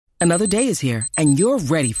Another day is here, and you're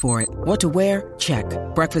ready for it. What to wear? Check.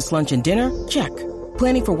 Breakfast, lunch, and dinner? Check.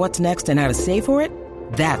 Planning for what's next and how to save for it?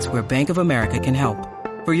 That's where Bank of America can help.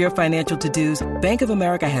 For your financial to-dos, Bank of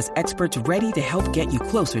America has experts ready to help get you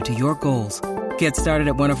closer to your goals. Get started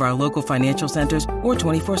at one of our local financial centers or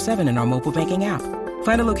 24/7 in our mobile banking app.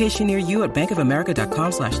 Find a location near you at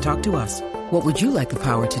bankofamerica.com/talktous. What would you like the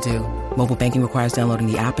power to do? Mobile banking requires downloading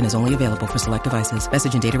the app and is only available for select devices.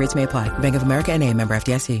 Message and data rates may apply. Bank of America N.A., member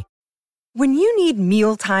FDIC. When you need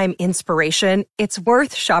mealtime inspiration, it's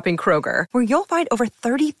worth shopping Kroger, where you'll find over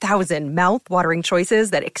 30,000 mouth-watering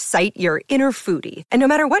choices that excite your inner foodie. And no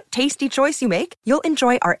matter what tasty choice you make, you'll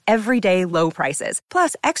enjoy our everyday low prices,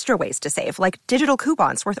 plus extra ways to save, like digital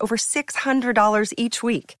coupons worth over $600 each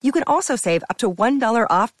week. You can also save up to $1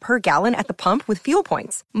 off per gallon at the pump with fuel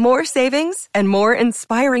points. More savings and more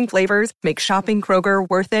inspiring flavors make shopping Kroger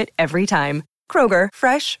worth it every time. Kroger,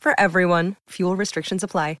 fresh for everyone. Fuel restrictions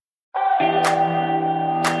apply.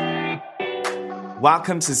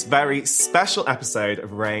 Welcome to this very special episode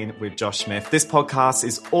of Rain with Josh Smith. This podcast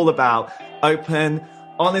is all about open,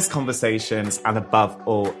 honest conversations and above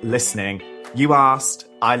all, listening. You asked,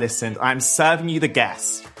 I listened. I'm serving you the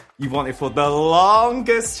guest you've wanted for the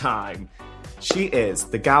longest time. She is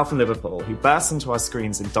the gal from Liverpool who burst onto our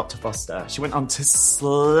screens in Dr. Foster. She went on to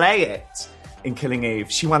slay it in Killing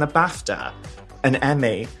Eve. She won a BAFTA, an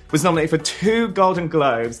Emmy, was nominated for 2 Golden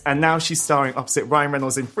Globes, and now she's starring opposite Ryan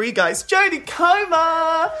Reynolds in Free Guys. Jodie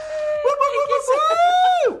Comer!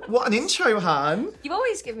 Woo! What an intro, hun. You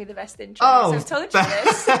always give me the best intros. Oh, I've told you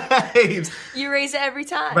this. Babes. You raise it every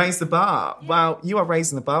time. Raise the bar. Yeah. Well, you are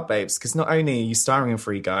raising the bar, babes, because not only are you starring in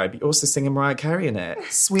Free Guy, but you're also singing Mariah Carey in it.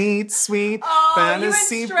 Sweet, sweet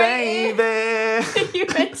fantasy, baby. You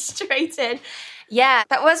went straight in. Yeah,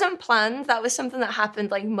 that wasn't planned. That was something that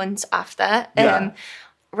happened like months after. Yeah.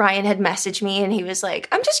 Ryan had messaged me and he was like,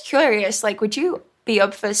 I'm just curious, like, would you be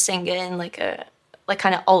up for singing like a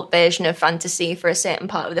kind of alt version of Fantasy for a certain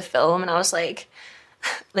part of the film? And I was like,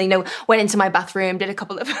 went into my bathroom, did a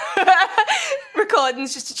couple of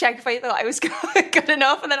recordings just to check if I thought I was good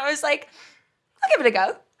enough. And then I was like, I'll give it a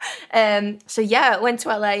go. So yeah, went to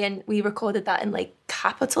LA and we recorded that in like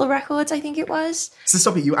Capitol Records, I think it was. So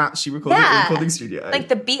stop it, you actually recorded it in a recording studio? Like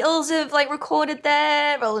the Beatles have like recorded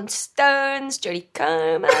there, Rolling Stones, Jodie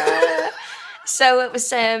Comer. So it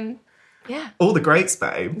was, yeah. All the greats,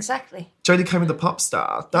 babe. Exactly. Jodie Comer, the pop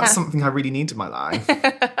star. That's something I really need in my life.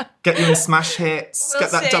 Get you in smash hits. Get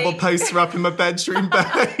that double poster up in my bedroom,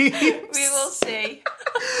 babe. We will see.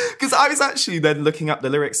 Because I was actually then looking up the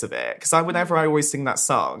lyrics of it. Because whenever I always sing that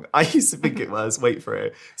song, I used to think it was, wait for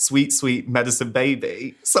it, Sweet, Sweet Medicine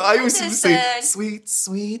Baby. So I always used to sing, Sweet,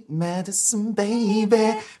 Sweet Medicine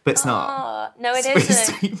Baby. But it's not. No, it Sweet,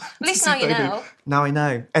 isn't. Sweet At least now you know. Now I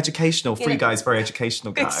know. Educational. Free Guys, very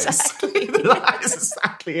educational, guys. Exactly. That is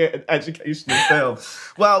exactly it, an educational film.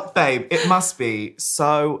 Well, babe, it must be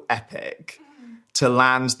so epic to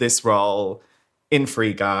land this role in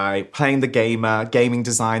Free Guy, playing the gaming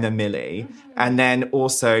designer Millie, and then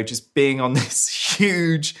also just being on this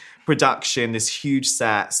huge production, this huge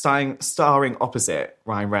set, starring opposite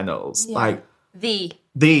Ryan Reynolds. Yeah. Like the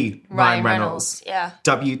Ryan Reynolds. Yeah.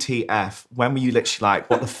 WTF. When were you literally like,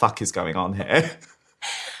 what the fuck is going on here?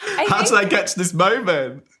 How did I get to this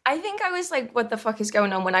moment? I think I was like, what the fuck is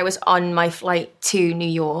going on when I was on my flight to New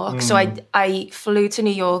York. So I flew to New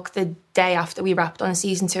York the day after we wrapped on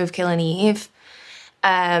season 2 of Killing Eve.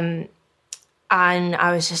 And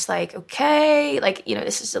I was just like, okay, like,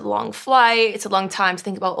 this is a long flight. It's a long time to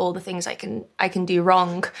think about all the things I can do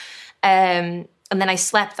wrong. And then I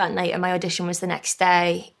slept that night and my audition was the next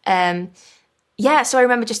day. Yeah, so I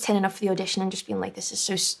remember just turning up for the audition and just being like, this is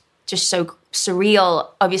so surreal.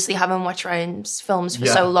 Obviously, having watched Ryan's films for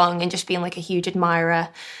so long and just being like a huge admirer.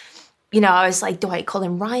 I was like, do I call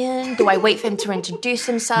him Ryan? Do I wait for him to introduce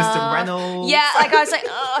himself? Mr. Reynolds. Yeah, like I was like,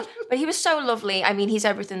 ugh. But he was so lovely. I mean, he's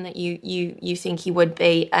everything that you think he would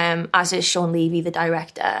be, as is Sean Levy, the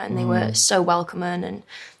director. And they were so welcoming and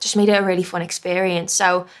just made it a really fun experience.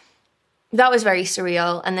 So that was very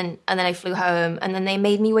surreal. And then I flew home and then they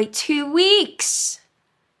made me wait 2 weeks.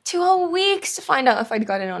 2 whole weeks to find out if I'd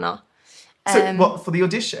got in or not. So what, for the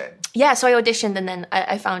audition? Yeah, so I auditioned and then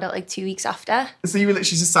I found out like 2 weeks after. So you were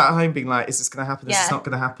literally just sat at home being like, is this going to happen? Is this not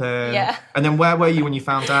going to happen? Yeah. And then where were you when you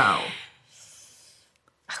found out?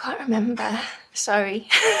 I can't remember. Sorry.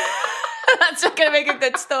 That's not going to make a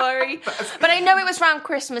good story. But I know it was around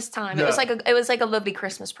Christmas time. Yeah. It was like a lovely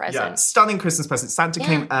Christmas present. Yeah, stunning Christmas present. Santa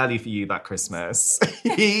came early for you that Christmas.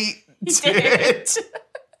 He did.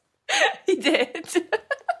 He did.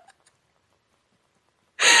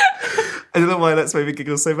 I don't know why that's made me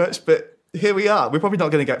giggle so much, but here we are. We're probably not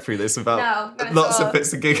going to get through this without lots of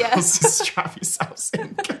bits and giggles to strap yourselves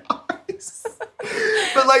in, guys.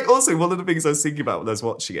 But like, also, one of the things I was thinking about when I was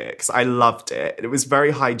watching it, because I loved it, and it was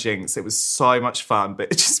very hijinks, it was so much fun,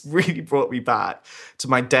 but it just really brought me back to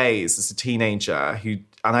my days as a teenager and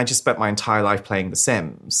I just spent my entire life playing The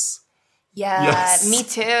Sims. Yeah, Yes. me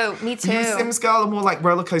too. Are you a Sims girl or more like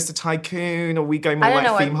Roller Coaster Tycoon, or we go more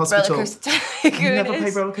like Theme Hospital? Roller Coaster Tycoon You never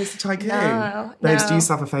played Roller Coaster Tycoon? No. Babes, do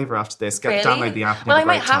yourself a favour after this. Download the app and Well, have I a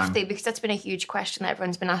might great have time. to, because that's been a huge question that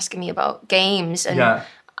everyone's been asking me about games. And Yeah.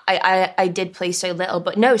 I did play so little,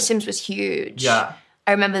 but no, Sims was huge. Yeah.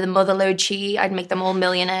 I remember the Motherlode Chi. I'd make them all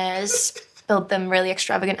millionaires, build them really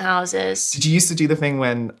extravagant houses. Did you used to do the thing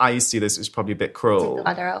when I used to do this, which was probably a bit cruel? The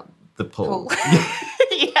ladder out. The pool.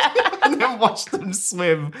 Yeah. And then watch them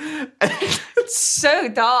swim. So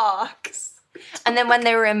dark. And then when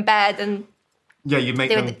they were in bed and Yeah, you make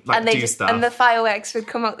they them would, like and they do just, stuff. and the fireworks would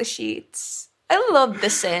come out the sheets. I loved The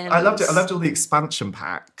Sims. I loved it. I loved all the expansion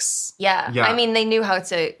packs. Yeah. Yeah. I mean, they knew how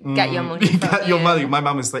to get your money. You from get your you. money. My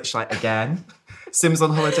mum was literally like, again? Sims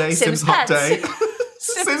on holiday? Sims Hot Pets. day?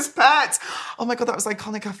 Sims Pets! Oh my God, that was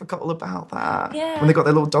iconic. I forgot all about that. Yeah. When they got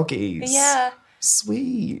their little doggies. Yeah.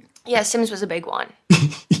 Sweet. Yeah, Sims was a big one.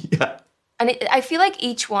 Yeah. And I feel like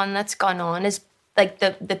each one that's gone on is like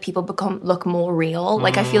the people look more real.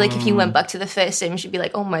 Like I feel like if you went back to the first Sims, you'd be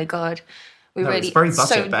like, oh my God, we No, really it's very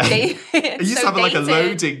budget, babe. It used to have like a dated.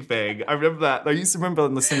 loading thing. I remember that. I used to remember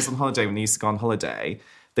on The Sims on Holiday, when they used to go on holiday,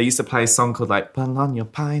 they used to play a song called like, pull on your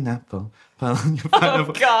pineapple, pull on your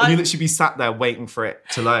pineapple. God. And you literally be sat there waiting for it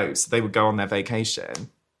to load. So they would go on their vacation.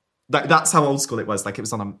 That's how old school it was. Like it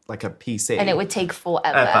was on a PC. And it would take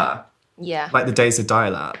forever. Ever. Yeah. Like the days of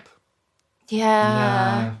dial-up.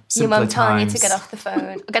 Yeah. Your Simpler mum telling you to times. get off the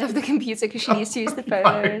phone. Get off the computer because she needs to use the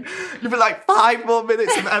phone. You'd be like, 5 more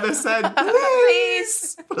minutes of MSN.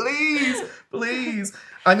 Please. Please.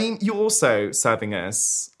 I mean, you're also serving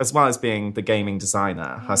us, as well as being the gaming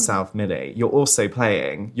designer herself, Millie, you're also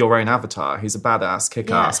playing your own avatar, who's a badass,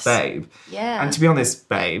 kick-ass Yes. babe. Yeah. And to be honest,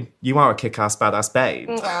 babe, you are a kick-ass, badass babe.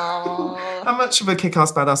 Aww. How much of a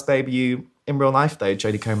kick-ass, badass babe are you in real life, though,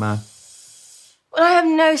 Jodie Comer? Well, I have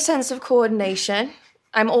no sense of coordination.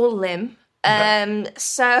 I'm all limb.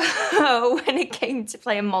 So when it came to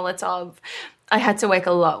playing Molotov, I had to work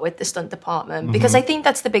a lot with the stunt department because I think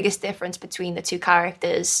that's the biggest difference between the two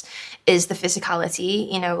characters is the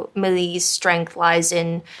physicality. You know, Millie's strength lies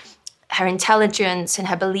in her intelligence and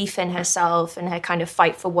her belief in herself and her kind of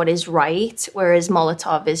fight for what is right, whereas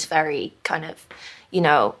Molotov is very kind of, you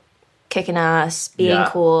know, kicking ass, being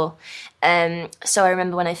cool. So I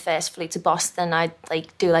remember when I first flew to Boston, I'd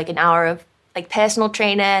like do like an hour of like personal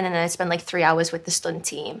training and then I'd spend like 3 hours with the stunt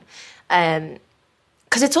team.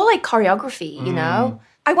 Because it's all like choreography, you know?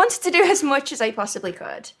 I wanted to do as much as I possibly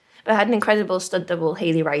could. But I had an incredible stunt double,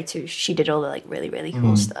 Hayley Wright, who she did all the like really, really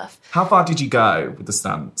cool stuff. How far did you go with the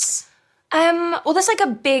stunts? Well, there's like a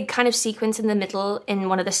big kind of sequence in the middle in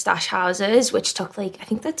one of the stash houses, which took like, I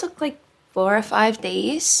think that took like 4 or 5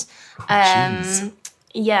 days. Jeez.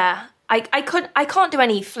 Yeah. I can't do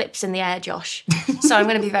any flips in the air, Josh. So I'm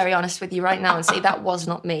going to be very honest with you right now and say that was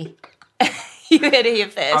not me. You heard it here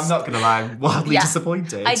first. I'm not going to lie, I'm wildly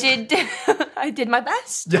disappointed. I did my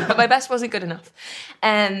best, but my best wasn't good enough.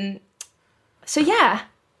 So yeah.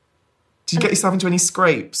 Did you get yourself into any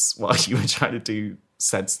scrapes while you were trying to do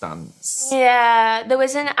said stunts? Yeah, there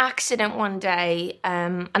was an accident one day,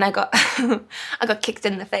 and I got I got kicked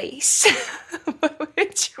in the face,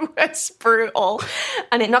 which was brutal,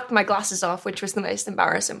 and it knocked my glasses off, which was the most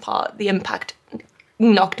embarrassing part. The impact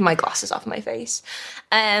knocked my glasses off my face.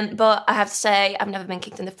 But I have to say, I've never been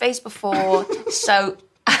kicked in the face before, so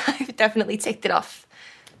I've definitely ticked it off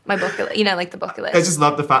my bucket list, you know, like the bucket list. I just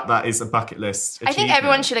love the fact that it's a bucket list I think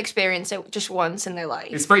everyone should experience it just once in their life.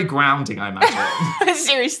 It's very grounding, I imagine.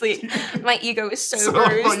 Seriously, my ego is so So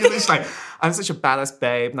bruised. you're literally like, I'm such a badass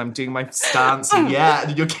babe and I'm doing my stance and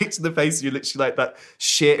and you're kicked in the face and you're literally like that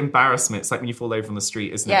sheer embarrassment. It's like when you fall over on the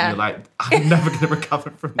street, isn't it? Yeah. And you're like, I'm never going to recover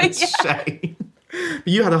from this shame. But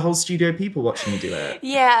you had a whole studio of people watching you do it.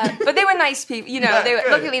 Yeah, but they were nice people. You know, Yeah, they were,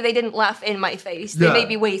 good. luckily they didn't laugh in my face. They Yeah.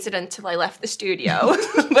 maybe waited until I left the studio,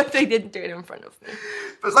 but they didn't do it in front of me.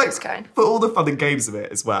 But like, kind. for all the fun and games of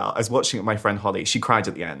it as well, I was watching it with my friend Holly. She cried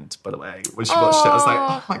at the end, by the way, when she watched it. I was like,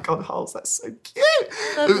 oh my God, Holes, that's so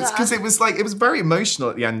cute. Because it was very emotional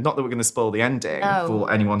at the end. Not that we're going to spoil the ending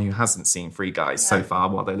for anyone who hasn't seen Free Guys so far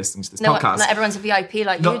while they're listening to this No, podcast. not everyone's a VIP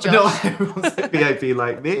like you, Not Josh. everyone's a VIP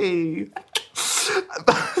like me.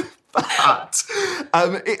 But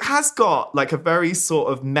it has got like a very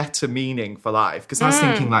sort of meta meaning for life. Because I was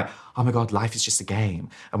thinking like, oh my God, life is just a game.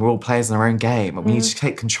 And we're all players in our own game. And we need to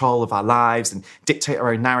take control of our lives and dictate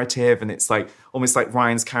our own narrative. And it's like almost like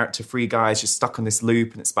Ryan's character, Free Guy, is just stuck on this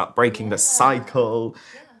loop. And it's about breaking the cycle.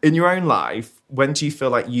 Yeah. In your own life, when do you feel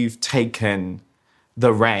like you've taken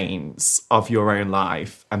the reins of your own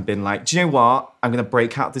life and been like, do you know what? I'm going to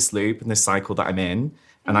break out this loop and this cycle that I'm in.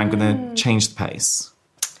 And I'm going to change the pace.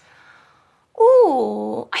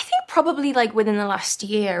 Ooh, I think probably like within the last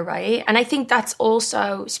year, right? And I think that's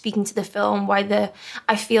also, speaking to the film, why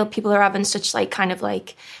I feel people are having such like kind of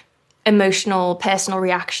like emotional, personal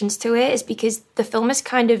reactions to it, is because the film has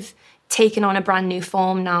kind of taken on a brand new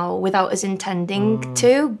form now without us intending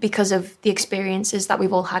to, because of the experiences that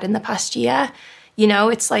we've all had in the past year. You know,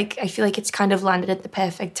 it's like, I feel like it's kind of landed at the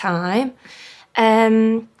perfect time.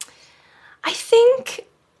 I think,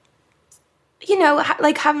 you know,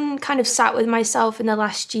 like having kind of sat with myself in the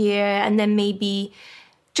last year and then maybe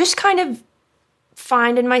just kind of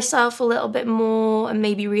finding myself a little bit more and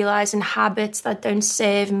maybe realizing habits that don't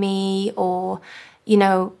serve me, or, you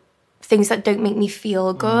know, things that don't make me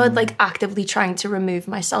feel good, like actively trying to remove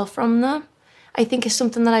myself from them, I think is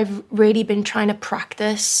something that I've really been trying to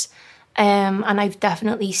practice. And I've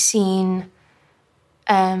definitely seen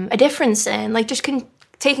a difference in, like, just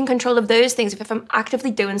taking control of those things. If I'm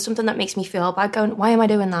actively doing something that makes me feel bad, going, why am I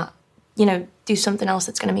doing that? You know, do something else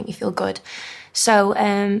that's going to make me feel good. So,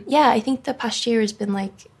 yeah, I think the past year has been,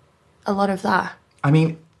 like, a lot of that. I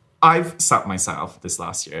mean, I've sat myself this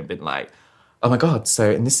last year and been like, oh my God,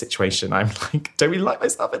 so in this situation, I'm like, don't really like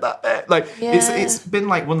myself in that bit. Like, it's been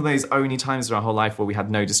like one of those only times in our whole life where we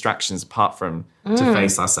had no distractions apart from to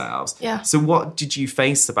face ourselves. Yeah. So what did you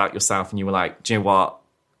face about yourself and you were like, do you know what?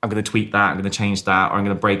 I'm going to tweak that, I'm going to change that, or I'm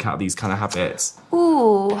going to break out these kind of habits?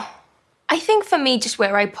 Ooh, I think for me, just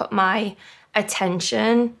where I put my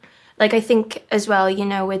attention. Like, I think as well, you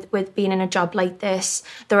know, with being in a job like this,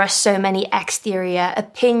 there are so many exterior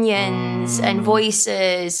opinions and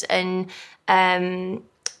voices and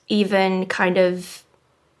even kind of,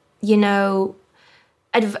 you know,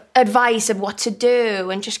 advice of what to do,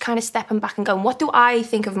 and just kind of stepping back and going, what do I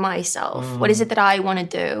think of myself? What is it that I want to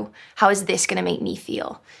do? How is this going to make me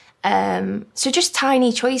feel? So just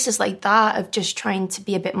tiny choices like that of just trying to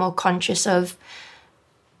be a bit more conscious of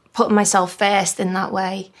putting myself first in that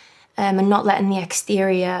way, and not letting the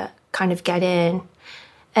exterior kind of get in.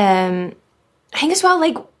 I think as well,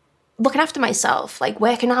 like, looking after myself, like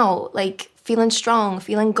working out, like feeling strong,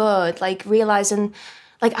 feeling good, like realizing,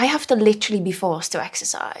 like, I have to literally be forced to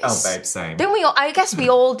exercise. Oh, babe, same. Don't we all? I guess we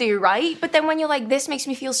all do, right? But then when you're like, this makes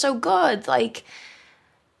me feel so good, like,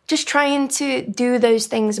 just trying to do those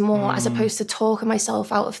things more as opposed to talking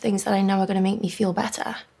myself out of things that I know are going to make me feel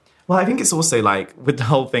better. Well, I think it's also like, with the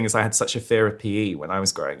whole thing is I had such a fear of PE when I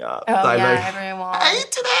was growing up. Oh, yeah, everyone. I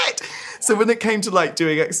hated it. So when it came to like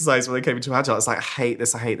doing exercise, when I came into adult, I was like, I hate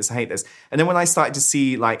this. And then when I started to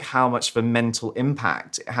see like how much of a mental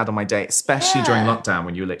impact it had on my day, especially during lockdown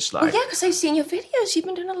when you were literally like... Well, yeah, because I've seen your videos. You've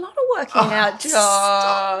been doing a lot of working out, Josh.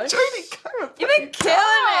 Stop, Jodie, you've been killing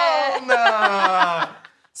it. No.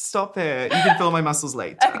 Stop it. You can feel my muscles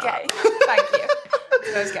later. Okay, thank you.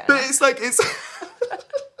 But it's like, it's...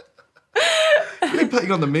 You're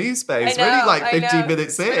putting on the moves, babe. It's really like 15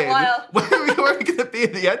 minutes in. Where are we going to be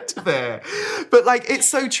at the end of it? But like, it's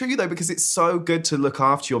so true though, because it's so good to look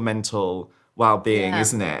after your mental well-being,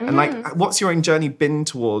 isn't it? And like, what's your own journey been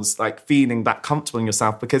towards like feeling that comfortable in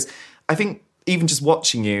yourself? Because I think even just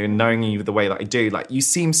watching you and knowing you the way that I do, like, you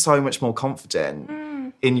seem so much more confident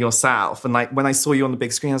in yourself. And like, when I saw you on the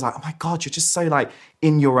big screen, I was like, oh my God, you're just so like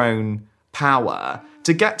in your own power.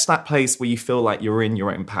 To get to that place where you feel like you're in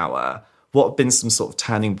your own power, what have been some sort of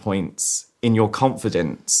turning points in your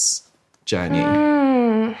confidence journey?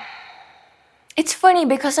 It's funny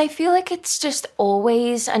because I feel like it's just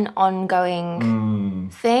always an ongoing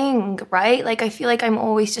thing, right? Like, I feel like I'm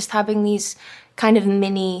always just having these kind of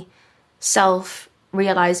mini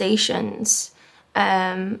self-realizations.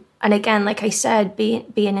 And again, like I said, being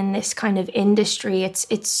in this kind of industry,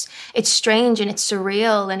 it's strange and it's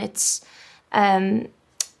surreal, and it's... I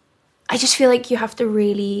just feel like you have to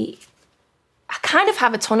really... I kind of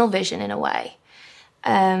have a tunnel vision in a way.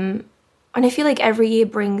 And I feel like every year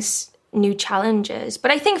brings new challenges.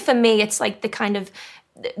 But I think for me, it's like the kind of,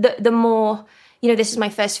 the more, you know, this is my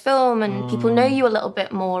first film and people know you a little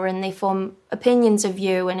bit more and they form opinions of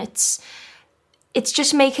you. And it's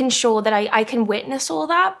just making sure that I can witness all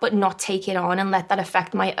that, but not take it on and let that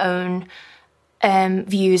affect my own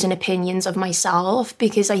views and opinions of myself,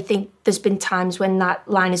 because I think there's been times when that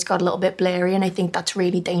line has got a little bit blurry, and I think that's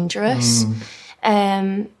really dangerous.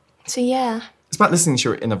 So So yeah. It's about listening to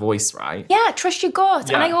your inner voice, right? Yeah, trust your gut.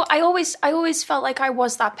 Yeah. And I always felt like I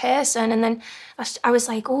was that person, and then I was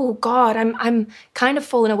like, oh God, I'm kind of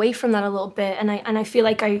falling away from that a little bit, and I feel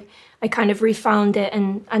like I kind of refound it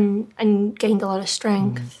and gained a lot of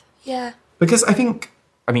strength. Yeah. Because up in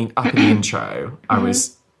the intro, I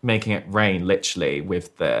was making it rain literally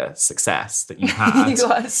with the success that you had. It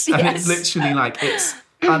was, and yes. it's literally like, it's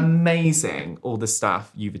amazing, all the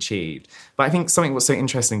stuff you've achieved. But I think something what's so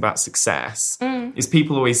interesting about success is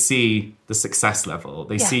people always see the success level.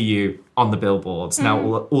 They see you on the billboards, now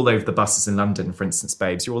all over the buses in London, for instance,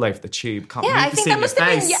 babes. You're all over the tube. Can't Yeah, believe I to think see that your must have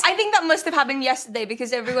been. face. Yeah, I think that must have happened yesterday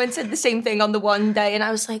because everyone said the same thing on the one day, and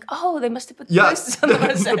I was like, "Oh, they must have put the posters on the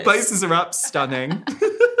buses." The posters are up, stunning.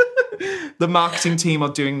 The marketing team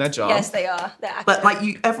are doing their job. Yes, they are. They're But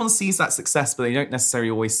everyone sees that success, but they don't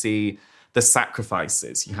necessarily always see the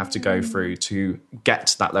sacrifices you have to go through to get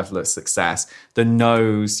to that level of success, the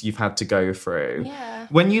no's you've had to go through. Yeah.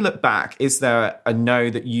 When you look back, is there a no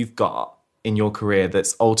that you've got in your career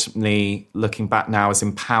that's ultimately, looking back now, has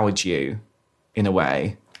empowered you in a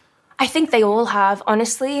way? I think they all have,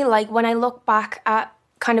 honestly. Like when I look back at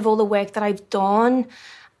kind of all the work that I've done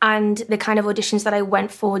and the kind of auditions that I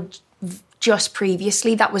went for just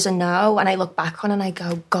previously, that was a no. And I look back on and I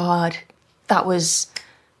go, God, that was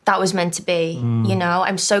meant to be. You know,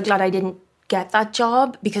 I'm so glad I didn't get that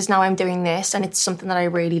job because now I'm doing this and it's something that I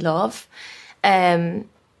really love. So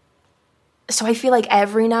I feel like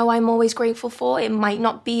every no I'm always grateful for. It might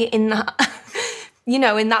not be in that,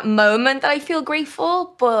 in that moment that I feel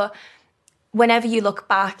grateful, but whenever you look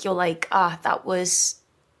back, you're like, that was...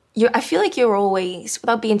 I feel like you're always,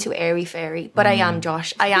 without being too airy-fairy, but I am,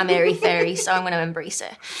 Josh. I am airy-fairy, so I'm going to embrace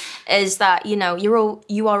it. Is that, you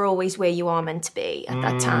are always where you are meant to be at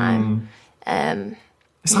that time.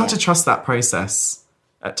 It's hard to trust that process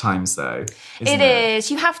at times, though, isn't It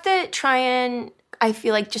is. You have to try and, I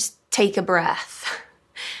feel like, just take a breath.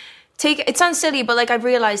 It sounds silly, but I've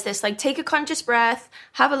realized this. Take a conscious breath,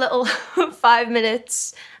 have a little 5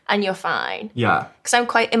 minutes, and you're fine. Yeah. Because I'm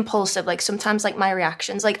quite impulsive. Sometimes, my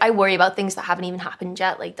reactions, I worry about things that haven't even happened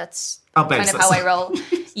yet. That's kind of how I roll.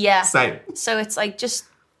 Yeah. Same. So it's just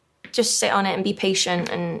sit on it and be patient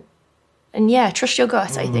and yeah, trust your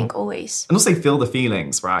gut, I think, always. And also feel the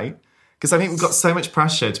feelings, right? Because I think we've got so much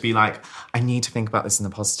pressure to be like, I need to think about this in a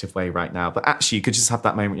positive way right now. But actually, you could just have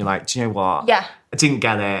that moment. You're like, do you know what? Yeah. I didn't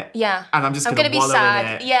get it. Yeah. And I'm just going to be wallow sad.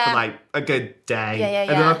 in it Yeah. for a good day. Yeah.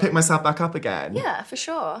 And then I pick myself back up again. Yeah, for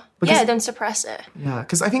sure. Because, don't suppress it. Yeah,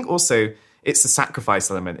 because I think also it's the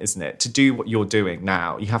sacrifice element, isn't it? To do what you're doing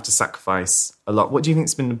now, you have to sacrifice a lot. What do you think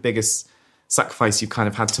has been the biggest sacrifice you've kind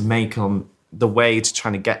of had to make on the way to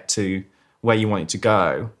trying to get to where you want it to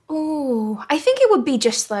go? Oh, I think it would be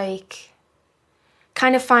just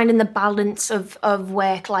kind of finding the balance of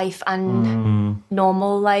work life and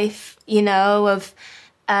normal life, you're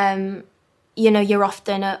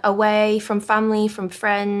often away from family, from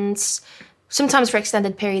friends, sometimes for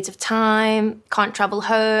extended periods of time, can't travel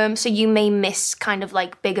home. So you may miss kind of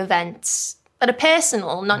big events that are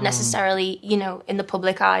personal, not necessarily, in the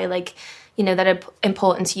public eye, that are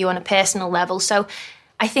important to you on a personal level. So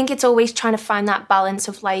I think it's always trying to find that balance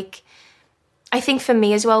of I think for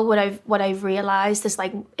me as well, what I've realized is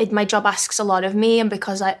my job asks a lot of me, and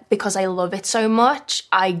because I love it so much,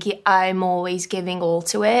 I'm always giving all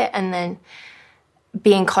to it, and then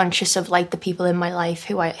being conscious of the people in my life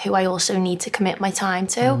who I also need to commit my time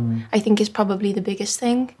to. I think is probably the biggest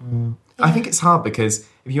thing. Yeah. I think it's hard because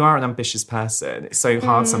if you are an ambitious person, it's so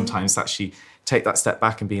hard sometimes to actually take that step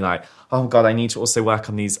back and be like, oh God, I need to also work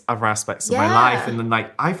on these other aspects of my life. And then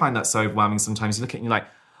I find that so overwhelming sometimes. You look at it and you're like,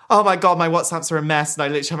 oh my God, my WhatsApps are a mess and I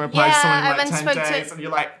literally haven't replied to someone in 10 days. And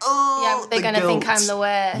you're like, oh, they're going to think I'm the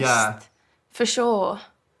worst. Yeah. For sure.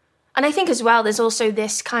 And I think as well, there's also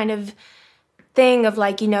this kind of thing of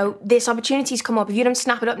this opportunity's come up. If you don't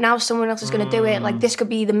snap it up now, someone else is going to do it. This could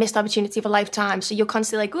be the missed opportunity of a lifetime. So you're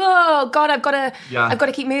constantly oh God, I've got to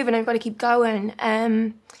keep moving. I've got to keep going.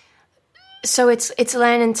 So it's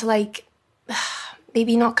learning to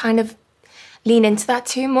maybe not kind of lean into that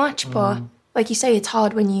too much, but like you say, it's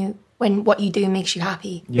hard when what you do makes you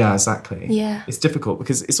happy. Yeah, exactly. Yeah. It's difficult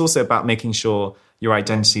because it's also about making sure your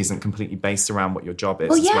identity isn't completely based around what your job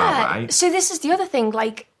is as well, right? So this is the other thing,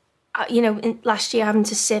 last year having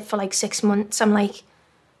to sit for 6 months, I'm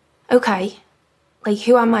okay,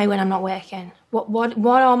 who am I when I'm not working? What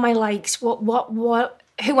are my likes?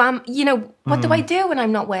 Who am, what do I do when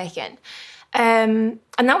I'm not working? And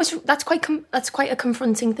that's quite a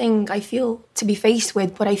confronting thing, I feel, to be faced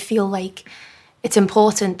with, but I feel like it's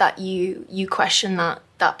important that you question that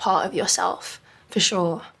part of yourself, For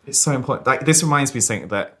sure. It's so important. Like, this reminds me of something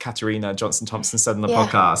that Katarina Johnson-Thompson said on the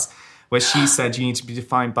podcast, where she said you need to be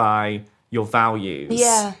defined by your values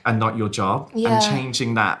and not your job. And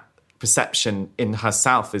changing that perception in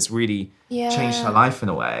herself has really changed her life in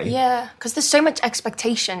a way. Yeah, because there's so much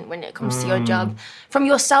expectation when it comes to your job from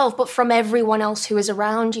yourself, but from everyone else who is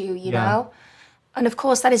around you, you know? And of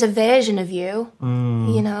course, that is a version of you,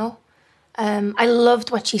 you know? I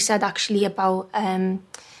loved what she said actually about,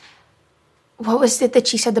 what was it that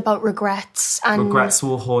she said about regrets? And regrets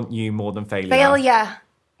will haunt you more than failure. Failure,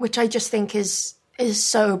 which I just think is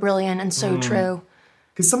so brilliant and so true.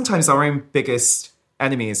 Because sometimes our own biggest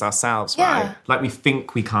enemy is ourselves, right? Like, we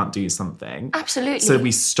think we can't do something. Absolutely. So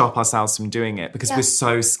we stop ourselves from doing it because we're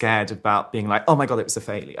so scared about being like, oh my God, it was a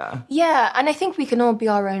failure. Yeah, and I think we can all be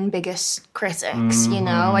our own biggest critics, you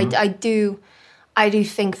know? I do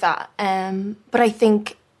think that. But I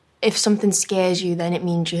think if something scares you, then it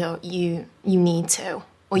means you need to,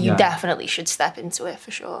 or you definitely should step into it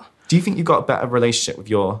for sure. Do you think you got a better relationship with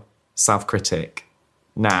your self-critic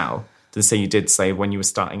now than, say, you did, say, when you were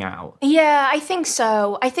starting out? Yeah, I think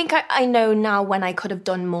so. I think I know now when I could have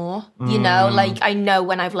done more, you know? Like, I know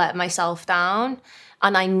when I've let myself down,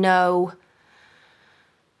 and I know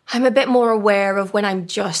I'm a bit more aware of when I'm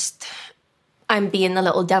being the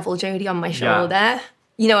little devil Jodie on my shoulder.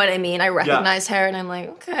 You know what I mean? I recognize her and I'm like,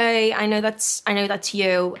 okay, I know that's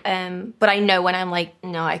you. But I know when I'm like,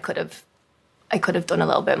 no, I could have done a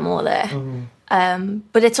little bit more there.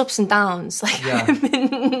 But it's ups and downs. Like, I'm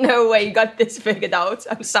in no way got this figured out.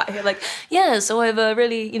 I'm sat here like, so I've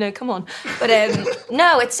really, you know, come on. But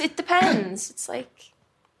no, it depends. It's like,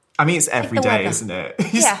 I mean, it's every like day, isn't it?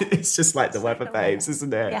 It's just like the weather, babes,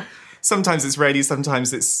 isn't it? Yeah. Sometimes it's rainy,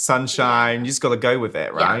 sometimes it's sunshine. You just got to go with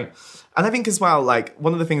it, right? Yeah. And I think as well, like,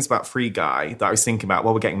 one of the things about Free Guy that I was thinking about,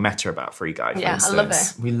 we're getting meta about Free Guy, for instance. I love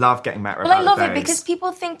it. We love getting meta about it. I love it because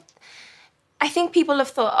I think people have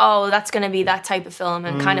thought, oh, that's going to be that type of film,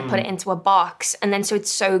 and kind of put it into a box. And then so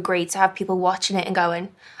it's so great to have people watching it and going,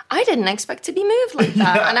 I didn't expect to be moved like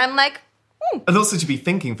that. And I'm like, And also to be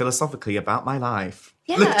thinking philosophically about my life.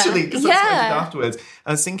 Yeah. Literally, because that's what I did afterwards.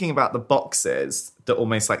 I was thinking about the boxes that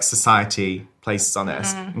almost like society places on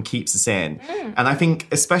us and keeps us in. And I think,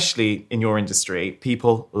 especially in your industry,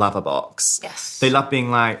 people love a box. Yes. They love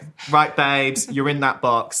being like, right, babes, you're in that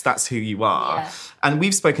box. That's who you are. Yeah. And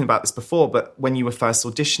we've spoken about this before, but when you were first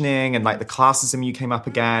auditioning and like the classism you came up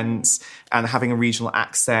against and having a regional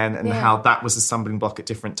accent and how that was a stumbling block at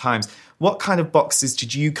different times, what kind of boxes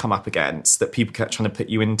did you come up against that people kept trying to put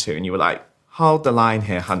you into and you were like, hold the line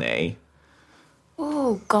here, honey?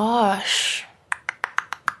 Oh, gosh.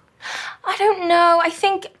 I don't know. I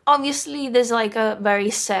think obviously there's like a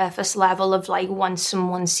very surface level of like once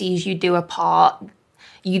someone sees you do a part,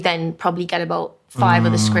 you then probably get about 5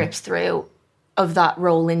 of the scripts through of that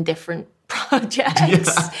role in different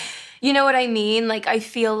projects. Yeah. You know what I mean? Like, I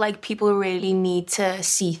feel like people really need to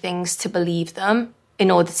see things to believe them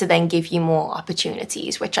in order to then give you more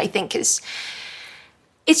opportunities, which I think it's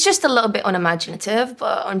just a little bit unimaginative,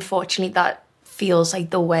 but unfortunately that feels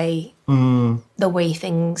like the way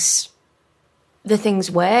things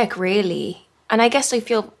work, really. And I guess I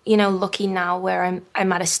feel, you know, lucky now where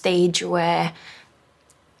I'm at a stage where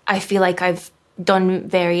I feel like I've done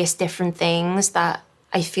various different things that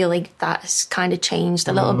I feel like that's kind of changed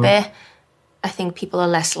a little bit. I think people are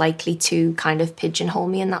less likely to kind of pigeonhole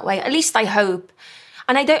me in that way. At least I hope.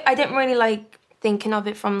 And I don't really like thinking of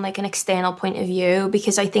it from like an external point of view,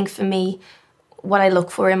 because I think for me, what I look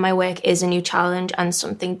for in my work is a new challenge and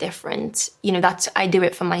something different. You know, I do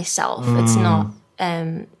it for myself. It's not,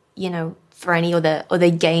 you know, for any other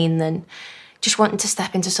gain than just wanting to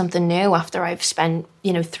step into something new after I've spent,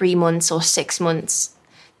 you know, 3 months or 6 months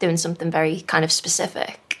doing something very kind of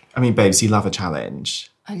specific. I mean, babes, you love a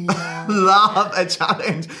challenge. I love a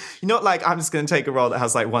challenge. You're not like, I'm just going to take a role that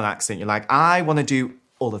has like one accent. You're like, I want to do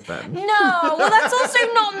all of them. No, well, that's also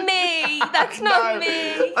not me. That's not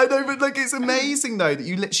me. I know, but like, it's amazing though that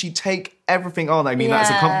you literally take everything on. I mean,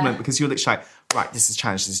 that's a compliment, because you're literally like, right, this is a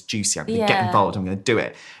challenge, this is juicy, I'm going to get involved, I'm going to do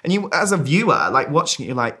it. And you, as a viewer, like watching it,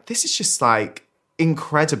 you're like, this is just like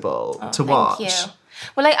incredible to watch. Thank you.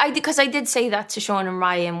 Well, because I did say that to Sean and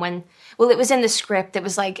Ryan when, well, it was in the script. It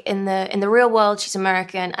was like in the real world, she's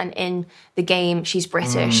American, and in the game, she's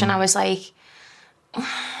British. And I was like,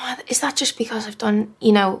 is that just because I've done,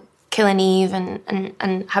 you know, Killing Eve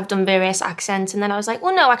and have done various accents? And then I was like,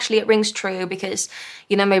 well, no, actually it rings true, because,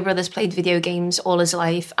 you know, my brother's played video games all his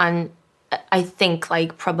life, and I think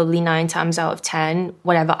like probably 9 times out of 10,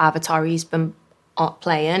 whatever avatar he's been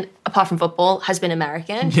playing, apart from football, has been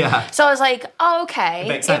American. Yeah. So I was like, oh, okay. It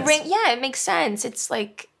makes sense. It makes sense. It's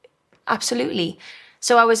like, absolutely.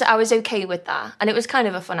 So I was okay with that, and it was kind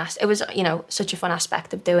of a fun. It was, you know, such a fun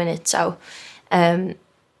aspect of doing it. So,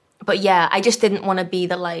 but yeah, I just didn't want to be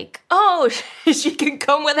the like, oh, she can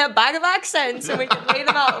come with her bag of accents and we can lay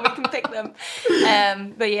them out and we can pick them.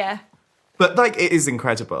 But yeah. But like, it is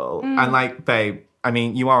incredible, and like, babe, I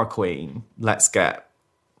mean, you are a queen. Let's get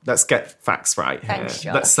facts right here. Thanks,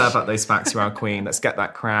 Josh. Let's serve up those facts. You are a queen. Let's get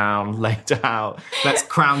that crown laid out. Let's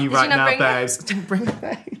crown you right now, babes. Didn't bring the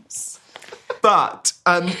babes. But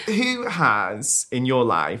who has, in your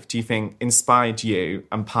life, do you think, inspired you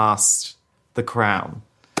and passed the crown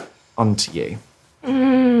onto you?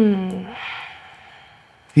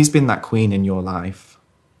 Who's been that queen in your life?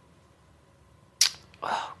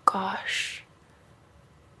 Oh, gosh.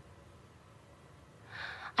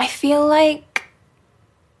 I feel like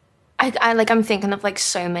I'm thinking of like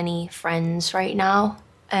so many friends right now.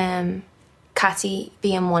 Catty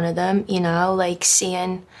being one of them, you know, like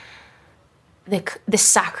seeing the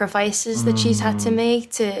sacrifices that she's had to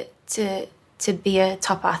make to be a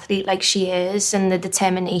top athlete like she is, and the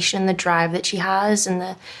determination, the drive that she has,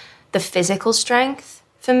 and the physical strength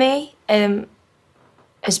for me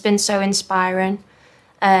has been so inspiring.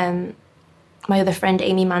 My other friend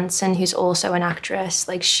Amy Manson, who's also an actress,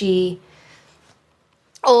 like she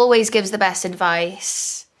always gives the best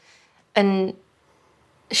advice, and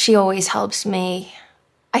she always helps me.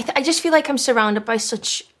 I just feel like I'm surrounded by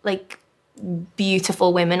such like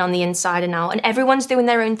beautiful women on the inside and out, and everyone's doing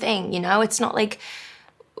their own thing, you know? It's not like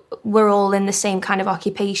we're all in the same kind of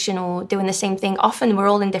occupation or doing the same thing. Often we're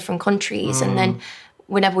all in different countries, and then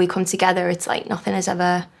whenever we come together, it's like nothing has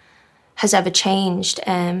ever changed.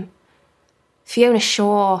 Fiona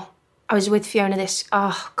Shaw, I was with Fiona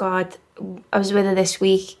I was with her this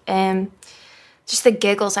week. Just the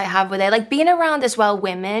giggles I have with her, like being around as well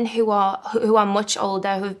women who are much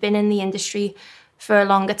older, who have been in the industry for a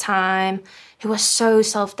longer time, who are so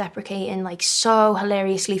self-deprecating, like so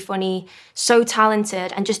hilariously funny, so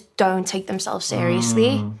talented, and just don't take themselves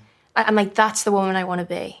seriously. I'm like, that's the woman I want to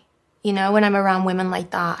be. You know, when I'm around women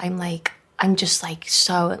like that, I'm just like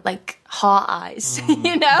so like heart eyes,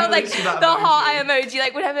 you know, like the heart eye emoji.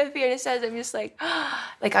 Like whatever Fiona says, I'm just like,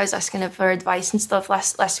 like I was asking her for advice and stuff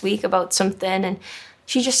last week about something, and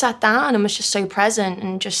she just sat down and was just so present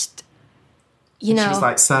and just, you know, she was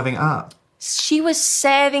like serving up. She was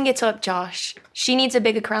serving it up, Josh. She needs a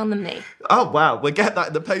bigger crown than me. Oh wow, we'll get that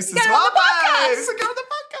in the post as well. We'll get on the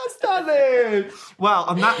podcast, darling. Well,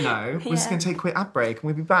 on that note, we're just going to take a quick ad break, and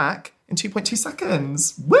we'll be back in 2.2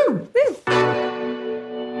 seconds. Woo!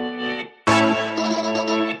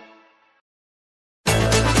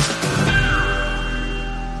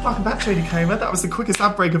 Welcome back, Jodie Comer. That was the quickest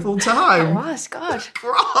ad break of all time. It was, God.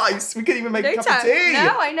 Christ, we couldn't even make a cup of tea.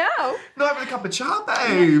 No, I know. Not even a cup of cha,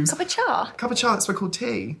 babes. Cup of cha? Cup of cha, that's what called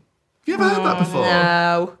tea. Have you ever heard that before?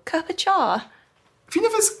 No. Cup of cha? Have you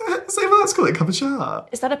never seen what that's called, a cup of cha?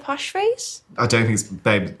 Is that a posh phrase? I don't think it's,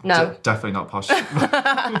 babe, no. Definitely not posh.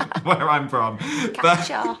 Where I'm from. Cup of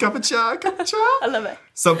cha. Cup of cha, cup of cha. I love it.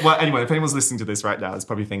 So, well, anyway, if anyone's listening to this right now is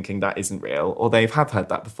probably thinking that isn't real, or they have heard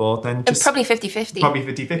that before, then just... Probably 50-50. Probably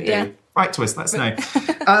 50-50. Yeah. Write to us, let us know.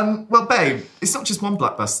 Well, babe, it's not just one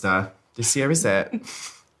blockbuster this year, is it?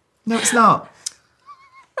 No, it's not.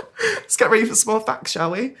 Let's get ready for some more facts,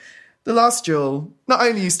 shall we? The Last Duel, not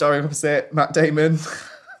only are you starring opposite Matt Damon,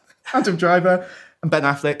 Adam Driver, and Ben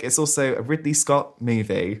Affleck, it's also a Ridley Scott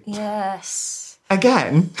movie. Yes.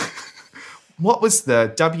 Again, what was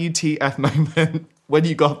the WTF moment when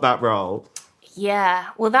you got that role? Yeah,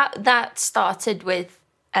 well, that started with,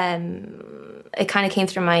 it kind of came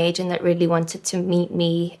through my agent that really wanted to meet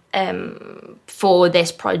me for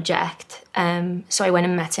this project. So I went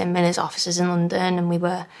and met him in his offices in London, and we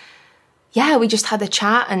just had a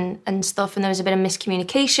chat and stuff, and there was a bit of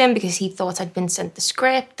miscommunication because he thought I'd been sent the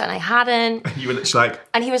script and I hadn't. You were literally like...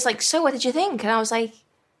 And he was like, so what did you think? And I was like,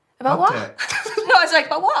 about what? No, I was like,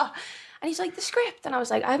 about what? And he's like, the script. And I was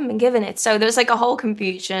like, I haven't been given it. So there was like a whole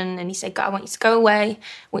confusion, and he said, I want you to go away, I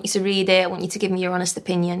want you to read it, I want you to give me your honest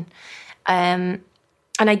opinion. And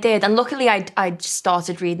I did. And luckily I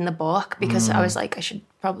started reading the book because I was like, I should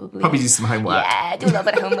probably do some homework. Yeah, do a little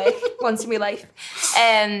bit of homework once in my life.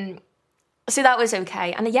 So that was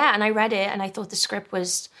okay. And and I read it, and I thought the script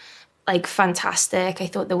was like fantastic. I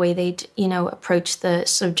thought the way they'd, approached the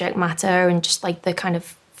subject matter and just like the kind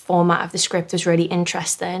of format of the script was really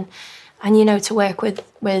interesting. And, to work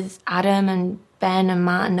with Adam and Ben and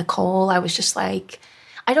Matt and Nicole, I was just like,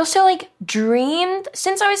 I'd also like dreamed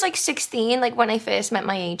since I was like 16, like when I first met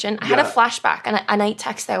my agent, I had a flashback, and I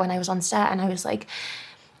texted her when I was on set, and I was like,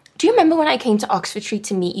 do you remember when I came to Oxford Street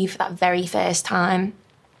to meet you for that very first time?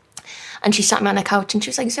 And she sat me on the couch and she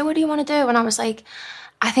was like, so what do you want to do? And I was like,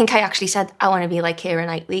 I think I actually said, I want to be like Keira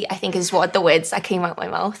Knightley, I think is what the words that came out my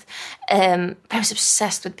mouth. But I was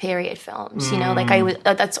obsessed with period films, you know, like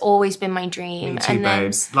that's always been my dream. Me too, and then,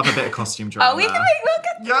 babes. Love a bit of costume drama. Oh, we'll make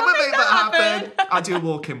that happen. I do a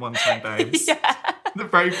walk-in one time, babes. Yeah. The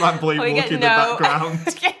very flamboyant walk in the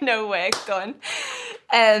background. Get no work done.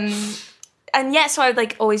 And yeah, so I've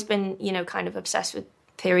like always been, you know, kind of obsessed with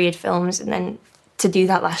period films, and then to do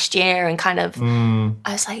that last year and kind of,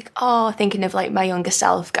 I was like, thinking of like my younger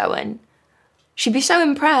self going, she'd be so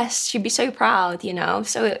impressed, she'd be so proud, you know.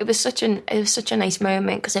 So it was such a nice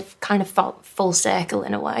moment because it kind of felt full circle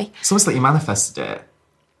in a way. It's almost like you manifested it.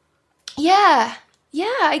 Yeah,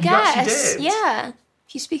 I guess. You actually did. Yeah,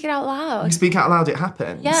 if you speak it out loud. You speak out loud, it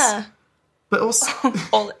happens. Yeah. But also...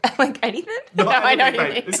 like anything? No, I know anything, what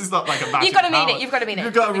you mean. This is not like a magic You've got to power. mean it. You've got to mean it.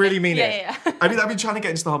 You've got to really mean it. Yeah. I mean, I've been trying to get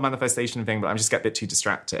into the whole manifestation thing, but I'm just getting a bit too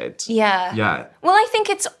distracted. Yeah. Yeah. Well, I think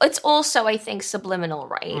it's also, I think, subliminal,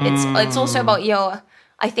 right? It's also about your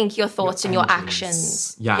thoughts and your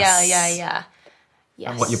actions. Yes. Yeah. Yes.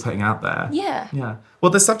 And what you're putting out there. Yeah. Yeah.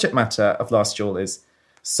 Well, the subject matter of Last Duel is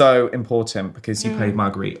so important because you played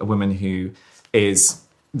Marguerite, a woman who is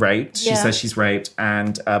raped. She says she's raped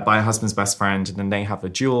and by her husband's best friend, and then they have a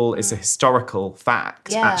duel. It's a historical fact.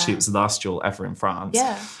 Yeah. Actually, it was the last duel ever in France.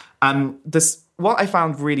 Yeah. What I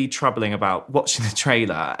found really troubling about watching the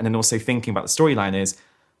trailer and then also thinking about the storyline is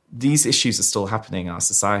these issues are still happening in our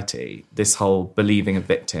society, this whole believing of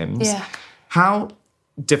victims. Yeah. How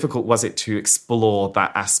difficult was it to explore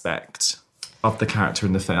that aspect of the character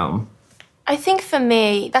in the film? I think for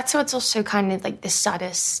me, that's what's also kind of like the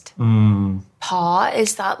saddest part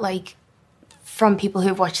is that, like, from people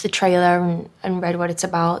who've watched the trailer and read what it's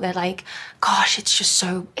about, they're like, gosh, it's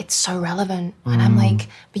so relevant. And I'm like,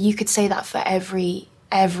 but you could say that for every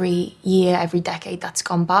year, every decade that's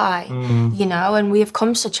gone by, you know, and we have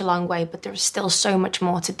come such a long way, but there's still so much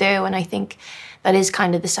more to do. And I think that is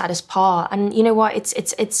kind of the saddest part. And you know what,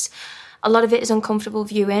 it's a lot of it is uncomfortable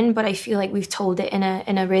viewing, but I feel like we've told it in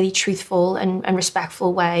a really truthful and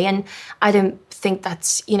respectful way. And I don't think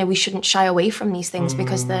that's, you know, we shouldn't shy away from these things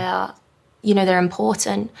because they're, you know, they're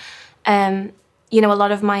important. You know, a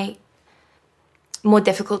lot of my more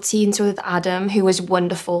difficult scenes with Adam, who was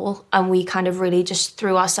wonderful, and we kind of really just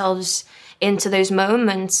threw ourselves into those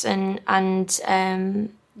moments, and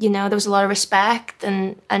you know, there was a lot of respect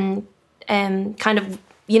and kind of,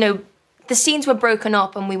 you know, the scenes were broken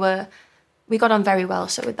up and we got on very well,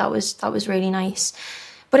 so that was really nice.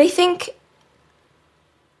 But I think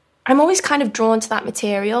I'm always kind of drawn to that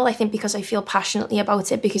material, I think because I feel passionately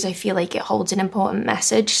about it, because I feel like it holds an important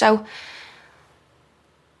message. So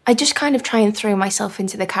I just kind of try and throw myself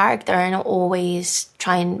into the character and always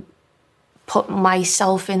try and put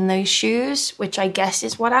myself in those shoes, which I guess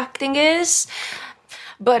is what acting is.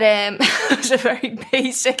 But it's a very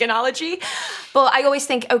basic analogy. But I always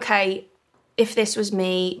think, okay, if this was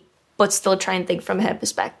me, but still try and think from her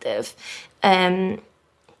perspective.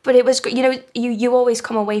 But it was, you know, you always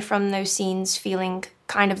come away from those scenes feeling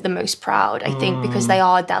kind of the most proud, I think, because they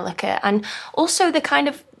are delicate. And also the kind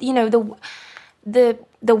of, you know,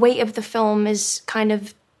 the weight of the film is kind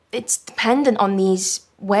of, it's dependent on these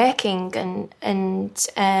working and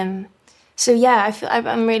so yeah,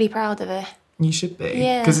 I'm really proud of it. You should be.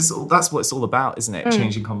 Yeah. Because that's what it's all about, isn't it?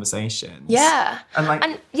 Changing conversations. Yeah.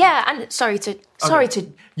 And sorry to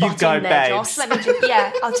You butt go, in there, babes. Josh.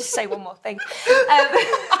 I'll just say one more thing.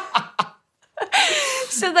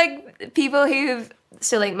 So like people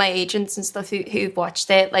like my agents and stuff who've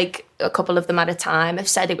watched it, like a couple of them at a time, have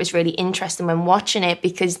said it was really interesting when watching it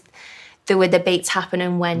because there were debates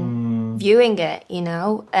happening when viewing it, you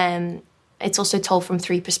know. It's also told from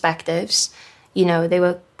three perspectives. You know, they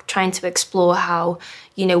were trying to explore how,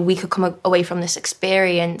 you know, we could come away from this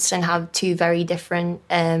experience and have two very different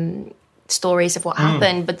stories of what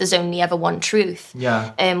happened, but there's only ever one truth.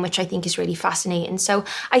 Yeah. Which I think is really fascinating. So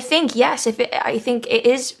I think, yes, I think it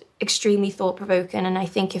is extremely thought-provoking, and I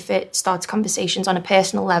think if it starts conversations on a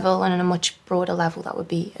personal level and on a much broader level, that would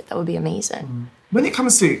be amazing. When it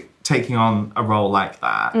comes to taking on a role like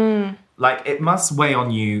that, like it must weigh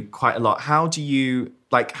on you quite a lot. How do you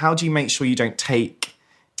make sure you don't take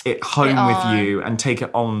it home with you and take it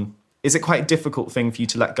on? Is it quite a difficult thing for you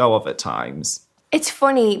to let go of at times? It's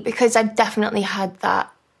funny because I've definitely had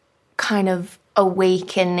that kind of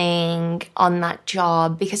awakening on that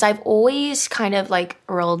job, because I've always kind of like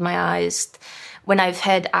rolled my eyes when I've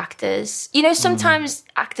heard actors. You know, sometimes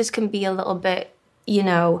actors can be a little bit, you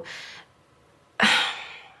know,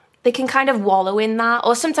 they can kind of wallow in that.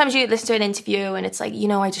 Or sometimes you listen to an interview and it's like,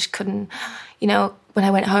 I just couldn't, when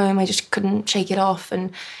I went home, I just couldn't shake it off.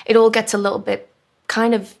 And it all gets a little bit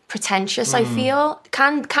kind of pretentious, I feel.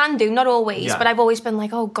 Can do, not always, but I've always been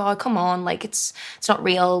like, oh God, come on, like it's not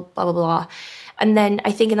real, blah, blah, blah. And then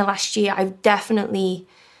I think in the last year, I've definitely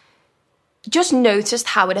just noticed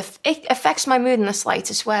how it affects my mood in the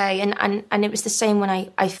slightest way. And it was the same when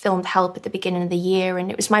I filmed Help at the beginning of the year.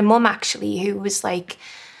 And it was my mum actually who was like,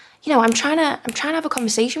 I'm trying to have a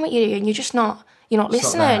conversation with you and you're not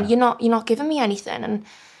listening. You're not giving me anything.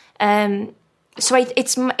 And so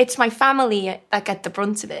it's my family that get the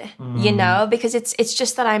brunt of it, because it's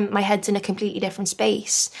just that my head's in a completely different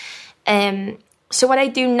space. So what I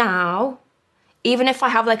do now, even if I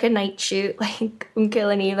have like a night shoot, like I'm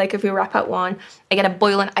Killing Eve, like if we wrap at 1, I get a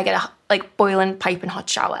boiling piping hot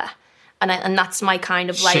shower. And that's my kind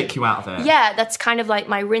of like... Shake you out of it. Yeah, that's kind of like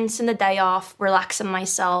my rinsing the day off, relaxing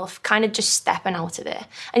myself, kind of just stepping out of it.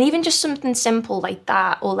 And even just something simple like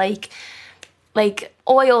that, or like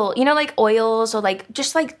oil, like oils, or like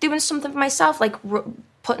just like doing something for myself, like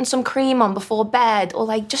putting some cream on before bed, or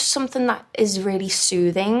like just something that is really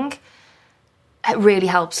soothing. It really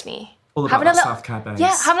helps me. All about that self-care base.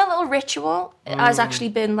 Yeah, having a little ritual has actually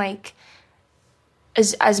been like...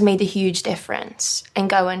 has made a huge difference. And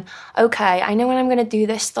going, okay, I know when I'm going to do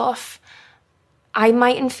this stuff, I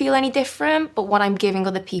mightn't feel any different, but what I'm giving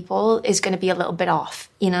other people is going to be a little bit off,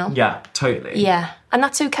 Yeah, totally. Yeah, and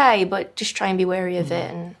that's okay, but just try and be wary of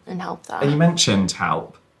it and help that. And you mentioned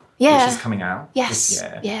Help, which is coming out this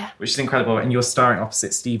year. Yeah. Which is incredible. And you're starring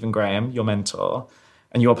opposite Stephen Graham, your mentor,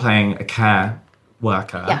 and you're playing a care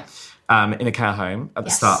worker. In a care home at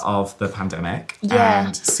the start of the pandemic. Yeah.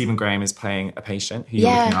 And Stephen Graham is playing a patient who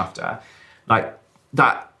you're looking after. Like,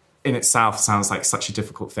 that in itself sounds like such a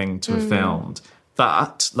difficult thing to have filmed.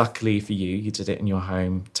 But luckily for you, you did it in your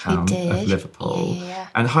hometown of Liverpool. Yeah.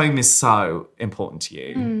 And home is so important to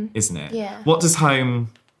you, isn't it? Yeah. What does home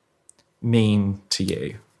mean to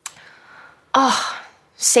you? Oh,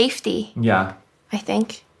 safety. Yeah. I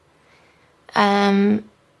think.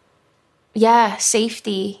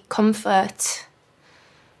 Safety, comfort.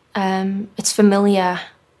 It's familiar.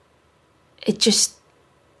 It just,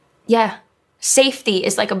 safety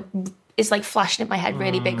is like flashing in my head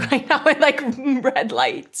really big right now with like red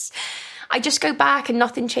lights. I just go back and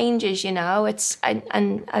nothing changes, It's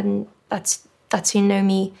and that's who know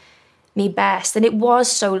me best. And it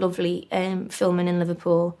was so lovely filming in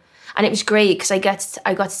Liverpool. And it was great because I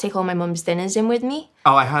got to take all my mum's dinners in with me.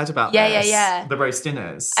 Oh, I heard about this. Yeah. The roast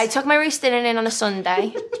dinners. I took my roast dinner in on a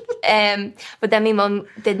Sunday. But then my mum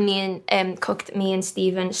did cooked me and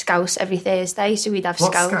Stephen scouse every Thursday. So we'd have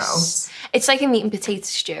scouse. It's like a meat and potato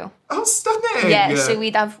stew. Oh, stunning. Yeah, so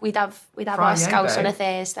we'd have our scouse on a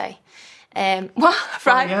Thursday. What?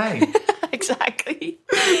 Friday. Exactly.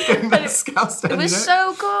 It was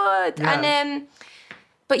so good. Yeah. And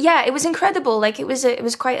but yeah, it was incredible. Like it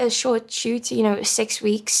was quite a short shoot. It was 6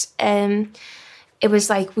 weeks. It was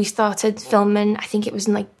like we started filming. I think it was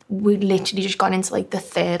we'd literally just gone into like the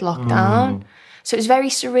 3rd lockdown. So it was very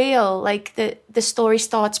surreal. Like the story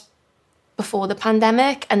starts before the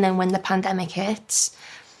pandemic, and then when the pandemic hits.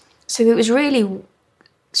 So it was really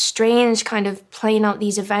strange, kind of playing out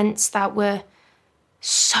these events that were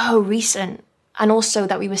so recent, and also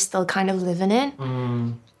that we were still kind of living in,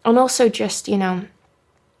 and also just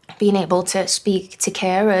being able to speak to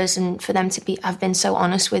carers and for them to have been so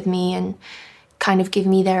honest with me and kind of give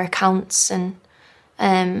me their accounts. And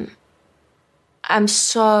I'm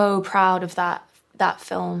so proud of that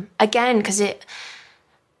film. Again, because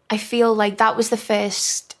I feel like that was the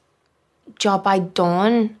first job I'd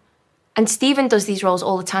done. And Stephen does these roles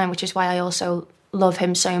all the time, which is why I also love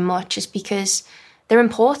him so much, is because they're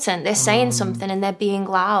important. They're saying something and they're being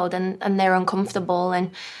loud and they're uncomfortable.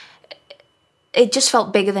 And it just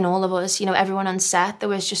felt bigger than all of us, everyone on set. There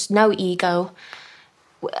was just no ego.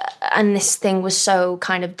 And this thing was so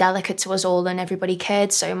kind of delicate to us all, and everybody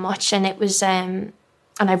cared so much. And it was, and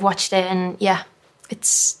I've watched it, and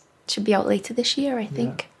it should be out later this year, I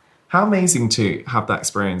think. How amazing to have that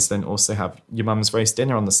experience, then also have your mum's roast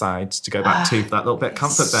dinner on the side to go back to for that little bit of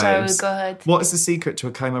comfort, babes. So good. What is the secret to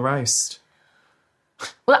a coma roast?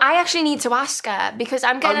 Well, I actually need to ask her because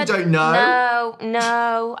I'm going to... Oh, you don't know?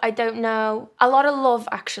 No, I don't know. A lot of love,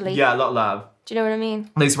 actually. Yeah, a lot of love. Do you know what I mean?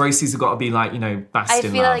 Those roasties have got to be like, best in I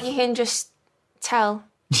feel love. like you can just tell.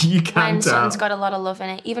 You can when tell. someone's got a lot of love in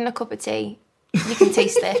it. Even a cup of tea, you can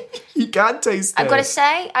taste it. You can taste it. I've got to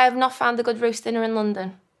say, I have not found a good roast dinner in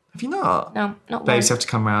London. Have you not? No, not one. Babes, you have to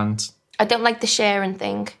come round. I don't like the sharing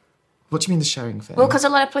thing. What do you mean the sharing thing? Well, because a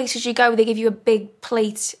lot of places you go, they give you a big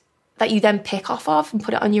plate that you then pick off of and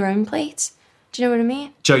put it on your own plate. Do you know what I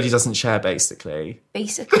mean? Jodie doesn't share, basically.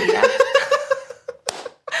 Basically, yeah.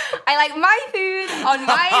 I like my food on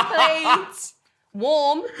my plate,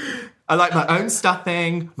 warm. I like my own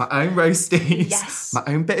stuffing, my own roasties, Yes. my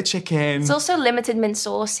own bit of chicken. It's also limited mint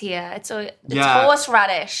sauce here. It's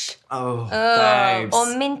horseradish. Oh, babes.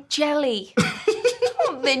 Or mint jelly.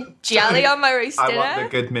 Mint jelly on my roast dinner. I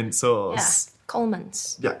want the good mint sauce. Yeah,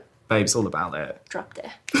 Coleman's. Yeah, babes, all about it. Dropped it.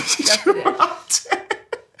 Dropped it.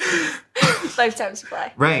 Lifetime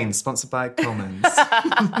supply. Rain, sponsored by Coleman's.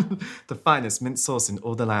 The finest mint sauce in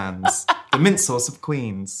all the lands. The mint sauce of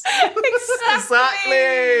Queens.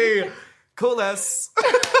 Exactly. Call us.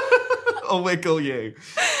 Or we'll call you.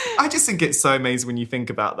 I just think it's so amazing when you think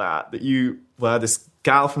about that you were this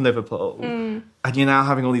gal from Liverpool and you're now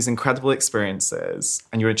having all these incredible experiences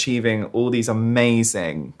and you're achieving all these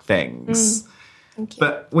amazing things. Thank you.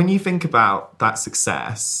 But when you think about that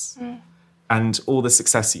success and all the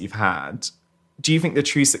success that you've had, do you think the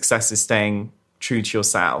true success is staying true to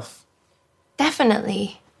yourself?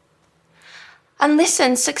 Definitely. And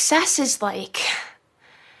listen, success is like,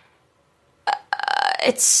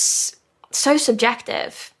 it's so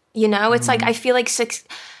subjective, you know? It's like, I feel like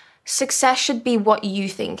success should be what you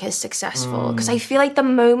think is successful. Because I feel like the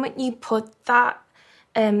moment you put that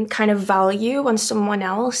kind of value on someone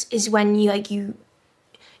else is when you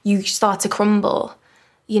start to crumble,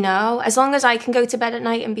 you know? As long as I can go to bed at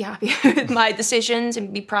night and be happy with my decisions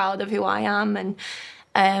and be proud of who I am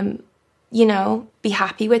and, you know, be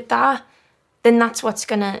happy with that, then that's what's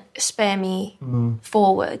going to spur me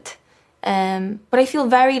forward. But I feel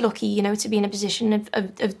very lucky, you know, to be in a position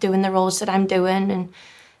of doing the roles that I'm doing and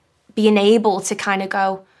being able to kind of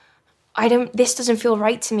go, this doesn't feel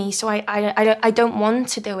right to me, so I don't want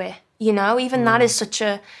to do it, you know? Even that is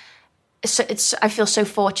I feel so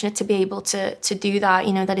fortunate to be able to do that,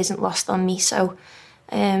 you know, that isn't lost on me. So,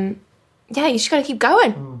 yeah, you just got to keep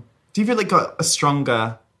going. Do you feel like you got a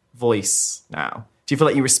stronger voice now? Do you feel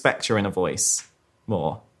like you respect your inner voice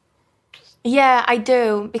more? Yeah, I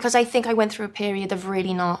do, because I think I went through a period of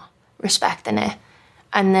really not respecting it.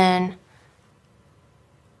 And then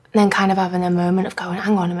kind of having a moment of going,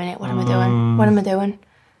 hang on a minute, what am I doing? What am I doing?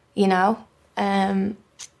 You know?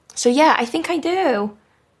 So yeah, I think I do.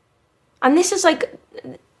 And this is like,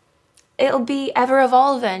 it'll be ever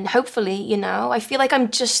evolving, hopefully, you know? I feel like I'm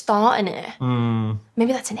just starting it.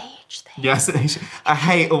 Maybe that's an age thing. Yes, an age. I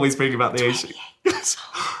hate always bringing about the age. 28 years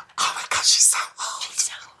old. Oh my God, she's so old. She's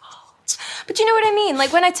so old. But you know what I mean?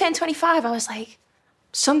 Like when I turned 25, I was like,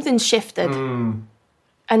 something shifted. And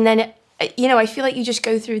then, you know, I feel like you just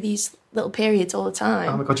go through these little periods all the time.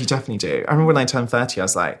 Oh my God, you definitely do. I remember when I turned 30, I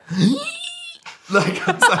was like, what the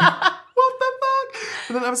fuck?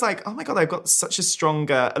 And then I was like, oh my God, I've got such a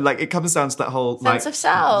stronger, like, it comes down to that whole sense of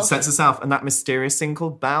self. Sense of self and that mysterious thing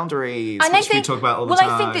called boundaries, and which we talk about all the time.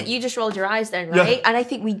 Well, I think that you just rolled your eyes then, right? Yeah. And I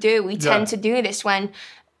think we do. We tend to do this when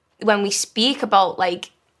we speak about,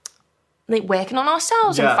 like working on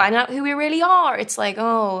ourselves and finding out who we really are. It's like,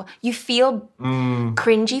 oh, you feel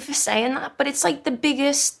cringy for saying that, but it's like the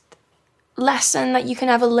biggest lesson that you can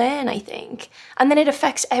ever learn, I think. And then it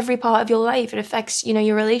affects every part of your life. It affects, you know,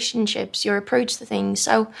 your relationships, your approach to things.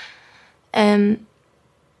 So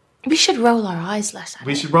we should roll our eyes less.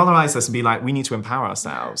 We should roll our eyes less and be like, we need to empower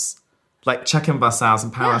ourselves. Like, check in with ourselves,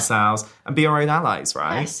 empower ourselves, and be our own allies,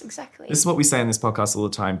 right? Yes, exactly. This is what we say in this podcast all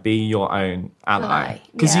the time. Be your own ally.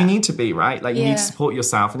 Because you need to be, right? Like, you need to support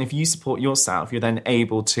yourself. And if you support yourself, you're then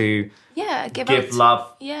able to give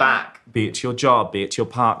love back. Be it to your job, be it to your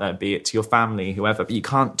partner, be it to your family, whoever. But you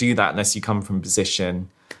can't do that unless you come from a position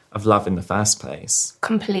of love in the first place.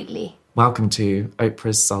 Completely. Welcome to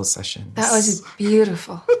Oprah's Soul Sessions. That was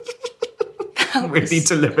beautiful. Really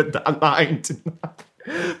delivered that line tonight.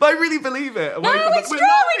 But I really believe it. No, it's true.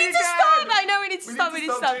 We need to stop. I know we need to stop. We need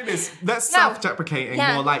to stop doing this. That's self-deprecating.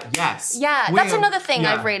 More like, yes. Yeah, that's another thing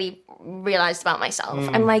I've really realised about myself.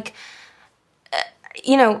 I'm like,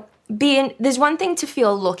 you know, there's one thing to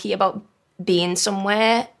feel lucky about being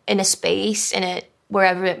somewhere in a space,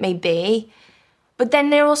 wherever it may be. But then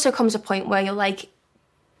there also comes a point where you're like,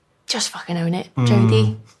 just fucking own it,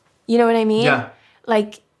 Jodie. You know what I mean? Yeah.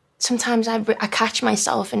 Like, sometimes I catch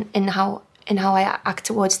myself in how I act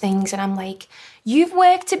towards things, and I'm like, you've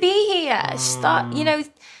worked to be here. Stop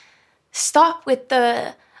with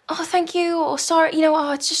the, oh, thank you, or sorry, you know,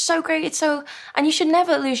 oh, it's just so great. And you should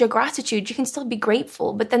never lose your gratitude. You can still be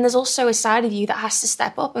grateful, but then there's also a side of you that has to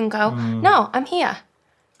step up and go, no, I'm here.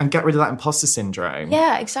 And get rid of that imposter syndrome.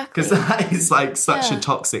 Yeah, exactly. Because that is like such a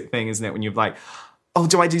toxic thing, isn't it? When you're like, oh,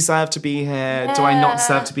 do I deserve to be here? Do I not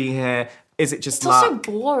deserve to be here? Is it just it's also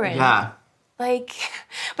boring. Yeah. Like,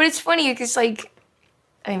 but it's funny because, like,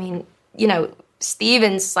 I mean, you know,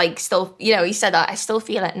 Stephen's like still, you know, he said that I still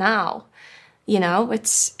feel it now. You know,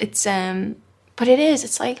 it's but it is.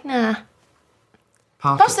 It's like, nah.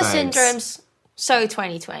 Imposter syndrome's so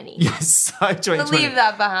 2020. Yes, so 2020. We'll leave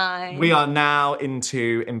that behind. We are now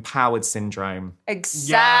into empowered syndrome.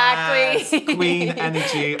 Exactly. Yes, queen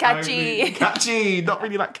energy. Catchy. Catchy. Not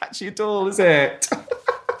really that catchy at all, is it?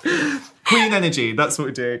 Queen energy. That's what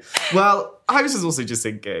we do. Well, I was also just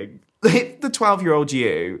thinking, the 12-year-old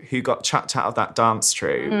you who got chucked out of that dance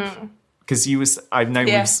troupe, because I know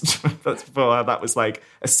we've that's before, that was like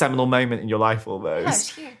a seminal moment in your life almost. Yeah, it's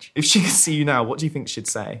huge. If she could see you now, what do you think she'd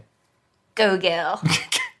say? Go, girl.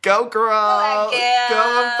 Go, girl. Go, girl. Go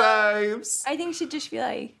on, babes. I think she'd just be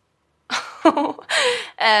like, no,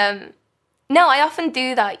 I often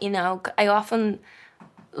do that, you know. I often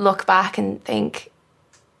look back and think,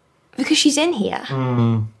 because she's in here.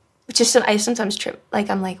 Which is, I sometimes trip, like,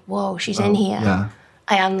 I'm like, whoa, she's in here. Yeah.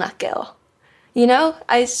 I am that girl. You know,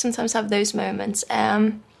 I sometimes have those moments.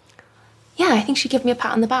 Yeah, I think she'd give me a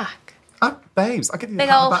pat on the back. Oh, babes, I could do a Big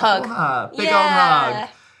pat on old the back hug. for her. Big Yeah. old hug.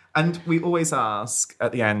 And we always ask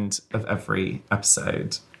at the end of every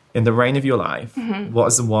episode, in the reign of your life, what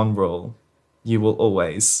is the one rule you will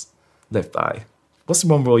always live by? What's the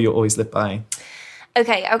one rule you'll always live by?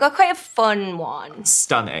 Okay, I've got quite a fun one.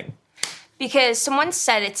 Stunning. Because someone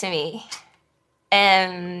said it to me.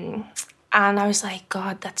 And I was like,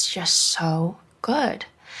 God, that's just so good.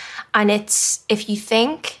 And it's, if you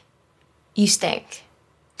think, you stink.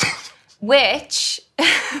 Which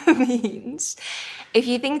means if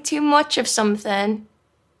you think too much of something,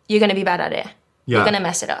 you're going to be bad at it. Yeah. You're going to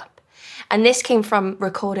mess it up. And this came from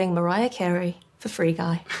recording Mariah Carey for Free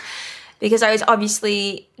Guy. Because I was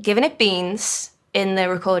obviously giving it beans in the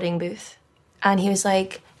recording booth. And he was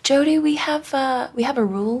like, Jodie, we have a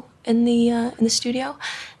rule in the studio.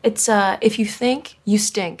 It's if you think, you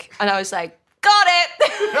stink. And I was like, got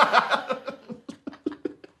it.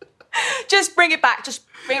 Just bring it back. Just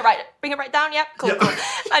bring it right down. Yep, cool.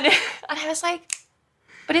 And I was like,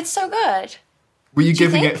 but it's so good. Were you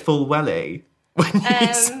giving think? it full welly when you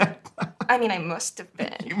said that? I mean, I must have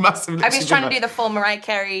been. You must have. I was trying to do the full Mariah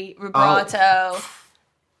Carey vibrato.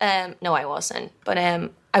 No, I wasn't. But I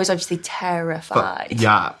was obviously terrified.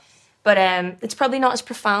 Yeah. But it's probably not as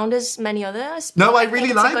profound as many others. No, I think really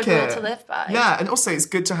it's like a good it. rule to live by. Yeah, and also it's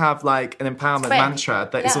good to have like an empowerment Quick. mantra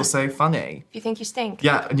that is Yeah. also funny. If you think you stink.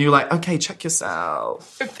 Yeah, and you're like, okay, check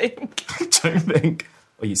yourself. I think. Don't think,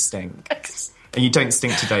 or you stink. And you don't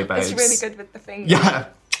stink today, babes. It's really good with the finger. Yeah.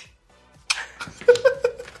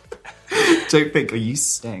 Don't think, or you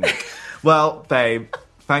stink. Well, babe,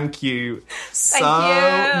 thank you so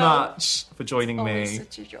you. much for joining me. Always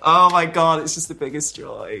such a joy. Oh my God, it's just the biggest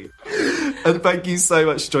joy. And thank you so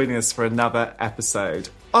much for joining us for another episode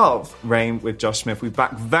of Rain with Josh Smith. We'll be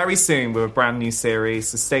back very soon with a brand new series,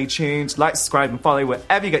 so stay tuned, like, subscribe and follow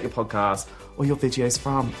wherever you get your podcasts or your videos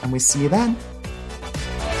from, and we'll see you then.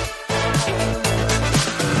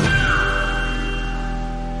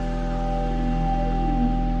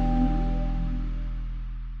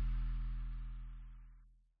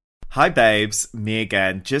 Hi babes, me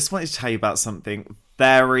again. Just wanted to tell you about something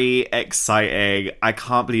very exciting. I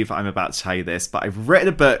can't believe I'm about to tell you this, but I've written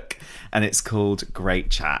a book and it's called Great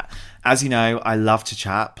Chat. As you know, I love to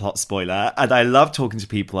chat, plot spoiler, and I love talking to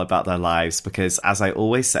people about their lives because, as I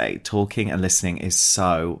always say, talking and listening is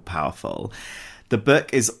so powerful. The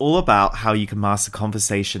book is all about how you can master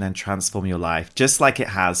conversation and transform your life, just like it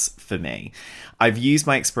has for me. I've used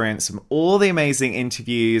my experience from all the amazing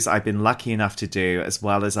interviews I've been lucky enough to do, as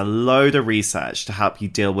well as a load of research to help you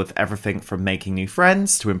deal with everything from making new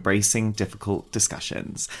friends to embracing difficult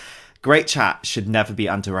discussions. Great Chat should never be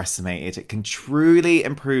underestimated. It can truly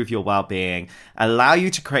improve your well-being, allow you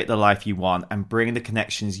to create the life you want, and bring the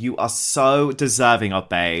connections you are so deserving of,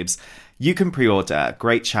 babes. You can pre-order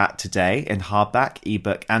Great Chat today in hardback,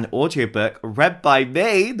 ebook, and audiobook, read by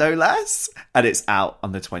me, no less, and it's out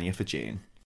on the 20th of June.